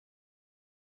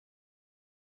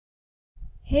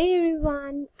Hey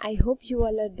everyone, I hope you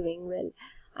all are doing well.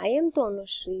 I am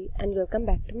Tanushree and welcome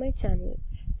back to my channel.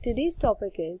 Today's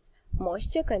topic is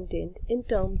moisture content in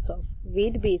terms of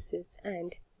wet basis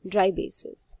and dry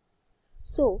basis.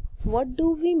 So, what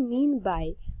do we mean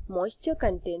by moisture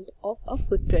content of a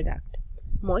food product?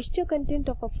 Moisture content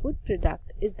of a food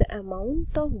product is the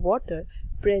amount of water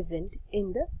present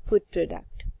in the food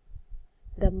product.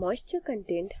 The moisture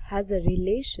content has a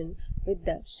relation with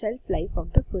the shelf life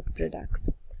of the food products.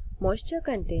 Moisture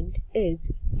content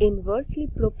is inversely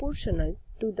proportional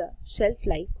to the shelf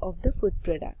life of the food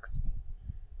products.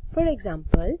 For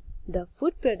example, the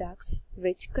food products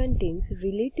which contains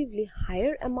relatively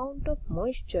higher amount of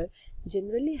moisture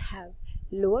generally have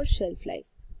lower shelf life.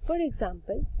 For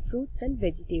example, fruits and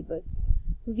vegetables.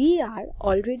 We are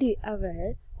already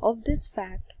aware of this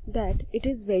fact that it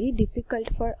is very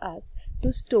difficult for us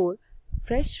to store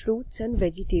fresh fruits and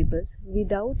vegetables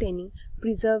without any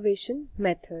preservation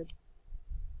method.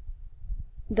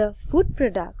 The food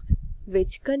products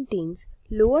which contains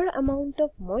lower amount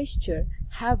of moisture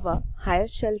have a higher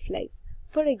shelf life.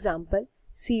 For example,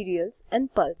 cereals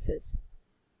and pulses.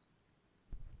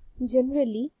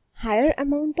 Generally, higher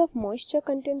amount of moisture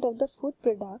content of the food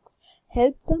products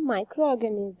help the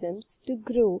microorganisms to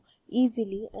grow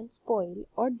easily and spoil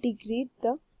or degrade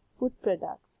the food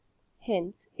products.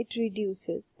 Hence, it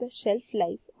reduces the shelf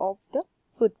life of the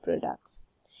food products.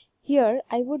 Here,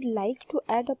 I would like to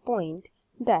add a point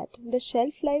that the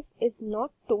shelf life is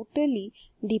not totally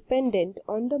dependent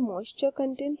on the moisture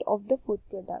content of the food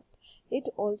product. It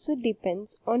also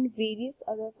depends on various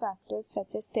other factors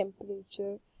such as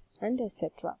temperature and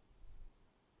etc.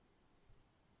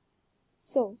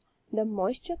 So, the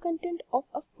moisture content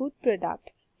of a food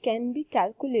product can be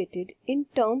calculated in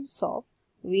terms of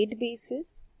wet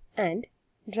basis and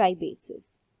dry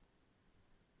basis.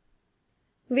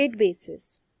 Wet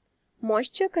basis.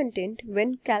 Moisture content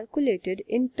when calculated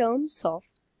in terms of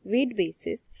wet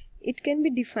basis, it can be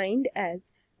defined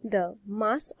as the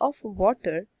mass of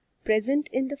water present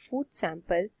in the food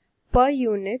sample per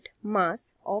unit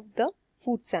mass of the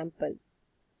food sample.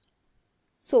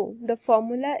 So, the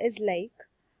formula is like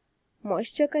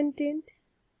moisture content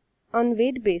on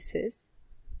wet basis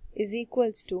is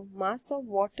equals to mass of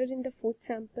water in the food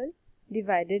sample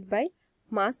divided by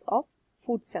mass of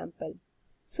food sample.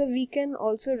 So, we can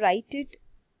also write it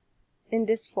in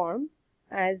this form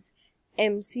as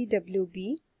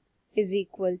MCWB is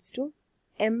equals to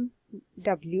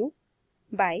MW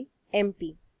by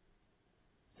MP.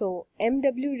 So,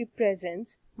 MW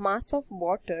represents mass of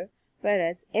water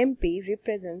whereas MP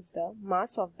represents the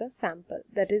mass of the sample,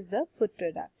 that is the food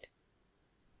product.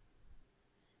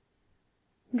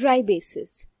 Dry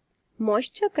basis.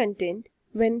 Moisture content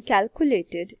when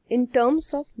calculated in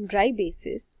terms of dry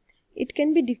basis, it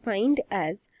can be defined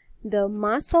as the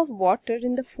mass of water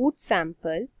in the food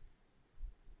sample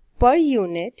per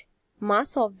unit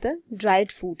mass of the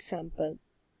dried food sample.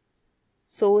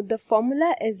 So, the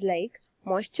formula is like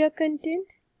moisture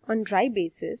content on dry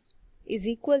basis is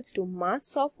equals to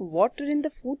mass of water in the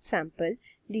food sample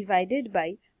divided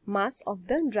by mass of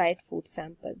the dried food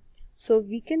sample. So,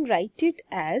 we can write it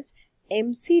as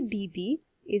MCDB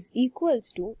is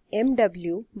equals to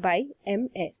MW by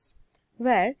MS,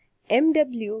 where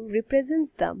MW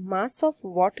represents the mass of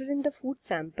water in the food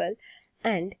sample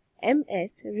and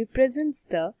MS represents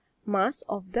the mass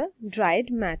of the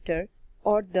dried matter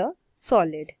or the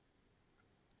solid.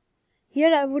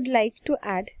 Here I would like to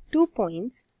add 2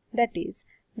 points, that is,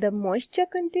 the moisture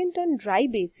content on dry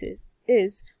basis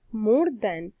is more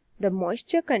than the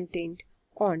moisture content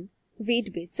on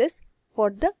wet basis for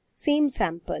the same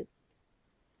sample.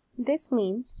 This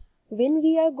means when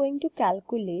we are going to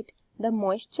calculate the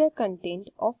moisture content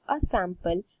of a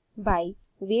sample by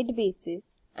wet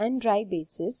basis and dry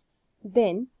basis,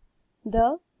 then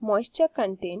the moisture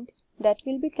content that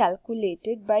will be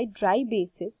calculated by dry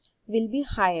basis will be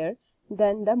higher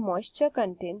than the moisture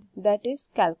content that is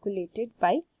calculated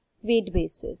by wet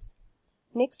basis.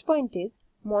 Next point is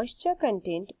moisture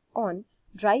content on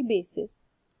dry basis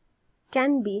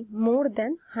can be more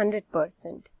than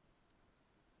 100%.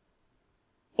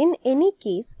 In any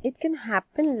case, it can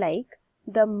happen like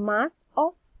the mass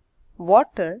of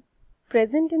water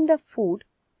present in the food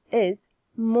is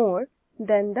more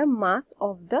than the mass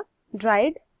of the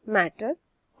dried matter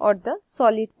or the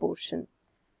solid portion.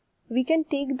 We can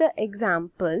take the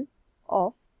example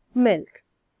of milk,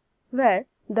 where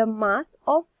the mass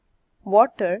of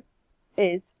water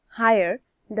is higher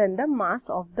than the mass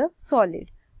of the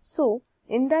solid. So,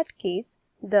 in that case,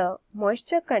 the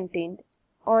moisture content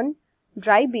on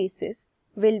dry basis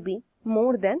will be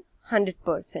more than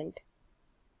 100%.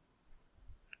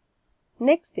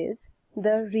 Next is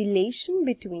the relation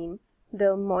between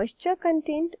the moisture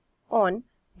content on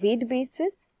wet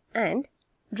basis and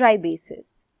dry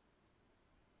basis.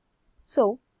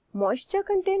 So, moisture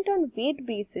content on wet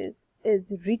basis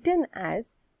is written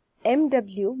as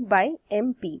mW by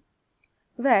mp,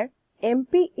 where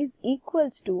mp is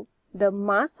equals to the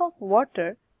mass of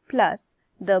water plus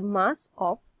the mass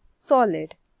of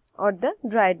solid or the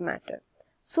dried matter.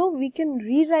 So, we can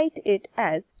rewrite it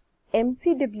as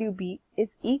mcWb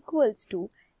is equals to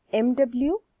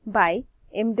mW by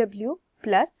mW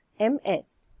plus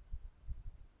ms.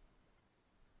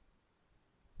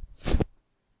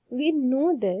 We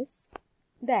know this,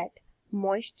 that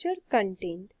moisture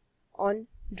content on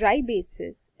dry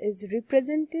basis is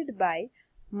represented by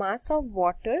mass of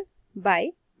water by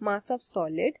mass of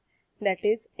solid, that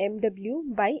is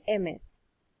mW by ms.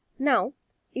 Now,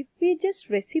 if we just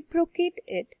reciprocate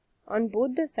it on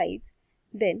both the sides,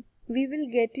 then we will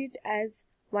get it as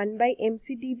 1 by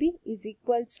mcdB is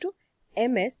equals to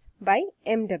ms by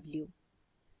mW.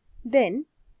 Then,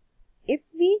 if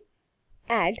we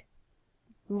add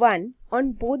 1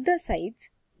 on both the sides,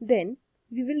 then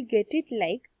we will get it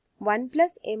like 1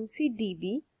 plus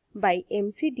mcdB by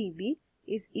mcdB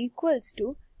is equals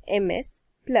to ms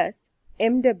plus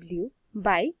mW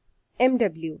by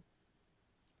mW.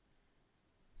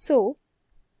 So,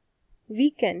 we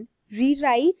can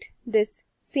rewrite this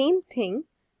same thing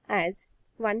as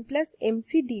 1 plus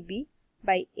mcdB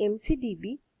by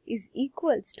mcdB is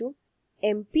equals to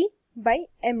mp by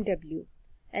mW,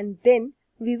 and then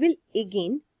we will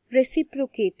again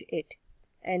reciprocate it,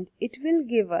 and it will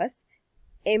give us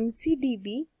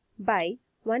mcdB by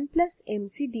 1 plus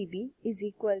mcdB is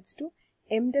equals to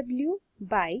mW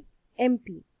by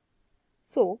mp.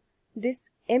 So, this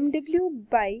mW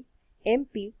by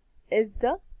mp is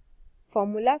the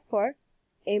formula for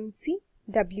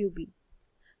mcWb.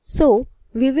 So,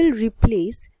 we will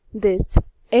replace this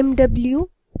mW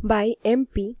by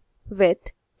mp with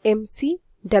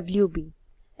mcWb.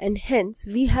 And hence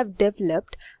we have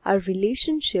developed a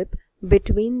relationship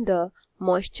between the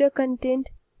moisture content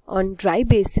on dry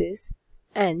basis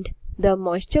and the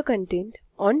moisture content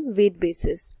on wet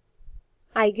basis.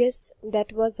 I guess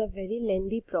that was a very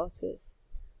lengthy process.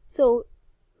 So,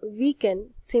 we can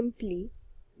simply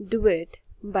do it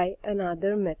by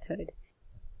another method.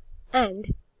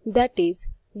 And that is,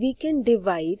 we can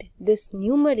divide this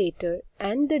numerator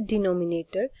and the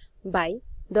denominator by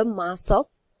the mass of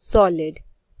solid.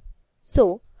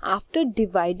 So, after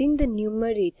dividing the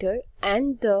numerator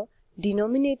and the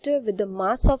denominator with the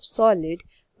mass of solid,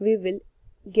 we will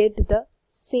get the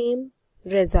same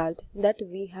result that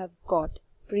we have got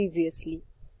previously.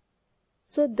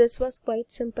 So, this was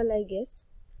quite simple, I guess.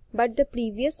 But the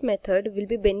previous method will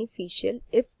be beneficial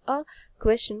if a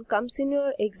question comes in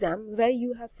your exam where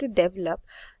you have to develop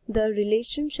the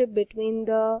relationship between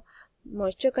the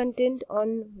moisture content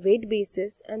on wet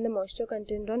basis and the moisture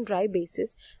content on dry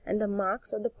basis, and the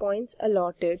marks or the points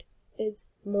allotted is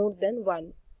more than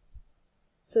 1.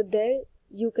 So there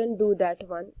you can do that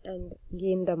one and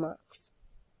gain the marks.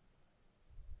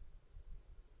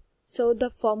 So the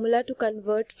formula to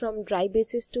convert from dry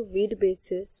basis to wet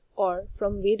basis or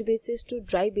from wet basis to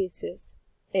dry basis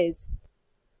is,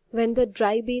 when the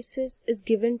dry basis is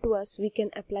given to us, we can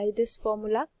apply this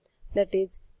formula, that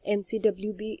is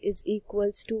mcWb is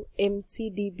equals to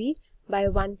mcdB by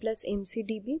 1 plus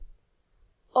mcdB,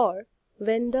 or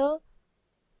when the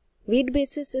wet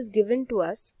basis is given to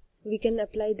us, we can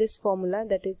apply this formula,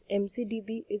 that is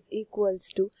mcdB is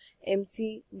equals to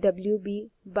mcWb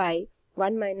by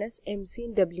 1 minus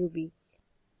mcWb.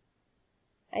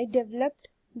 I developed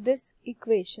this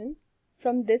equation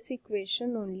from this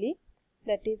equation only,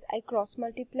 that is I cross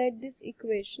multiplied this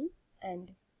equation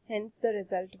and hence the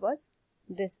result was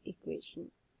this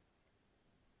equation.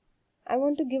 I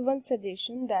want to give one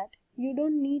suggestion, that you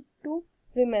don't need to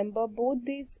remember both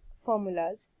these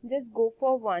formulas, just go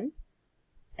for one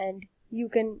and you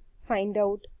can find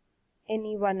out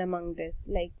any one among this.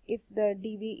 Like if the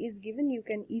dV is given, you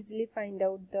can easily find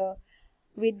out the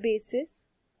wet basis,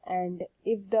 and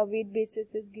if the wet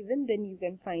basis is given, then you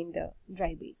can find the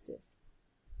dry basis.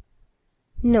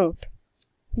 Note: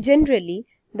 generally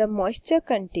the moisture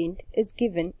content is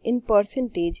given in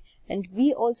percentage, and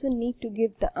we also need to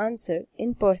give the answer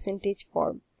in percentage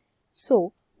form.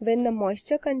 So, when the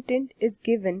moisture content is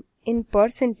given in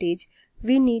percentage,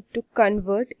 we need to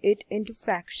convert it into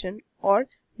fraction or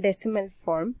decimal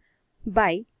form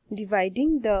by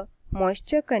dividing the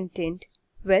moisture content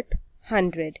with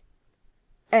 100.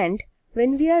 And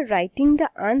when we are writing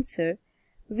the answer,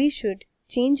 we should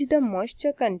change the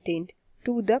moisture content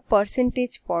to the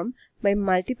percentage form by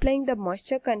multiplying the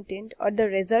moisture content or the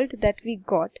result that we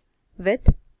got with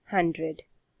 100.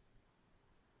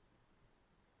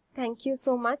 Thank you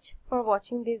so much for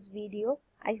watching this video.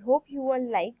 I hope you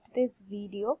all liked this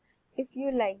video. If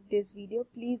you liked this video,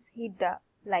 please hit the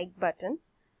like button,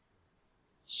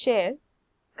 share,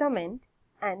 comment,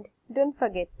 and don't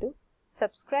forget to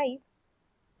subscribe.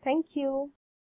 Thank you.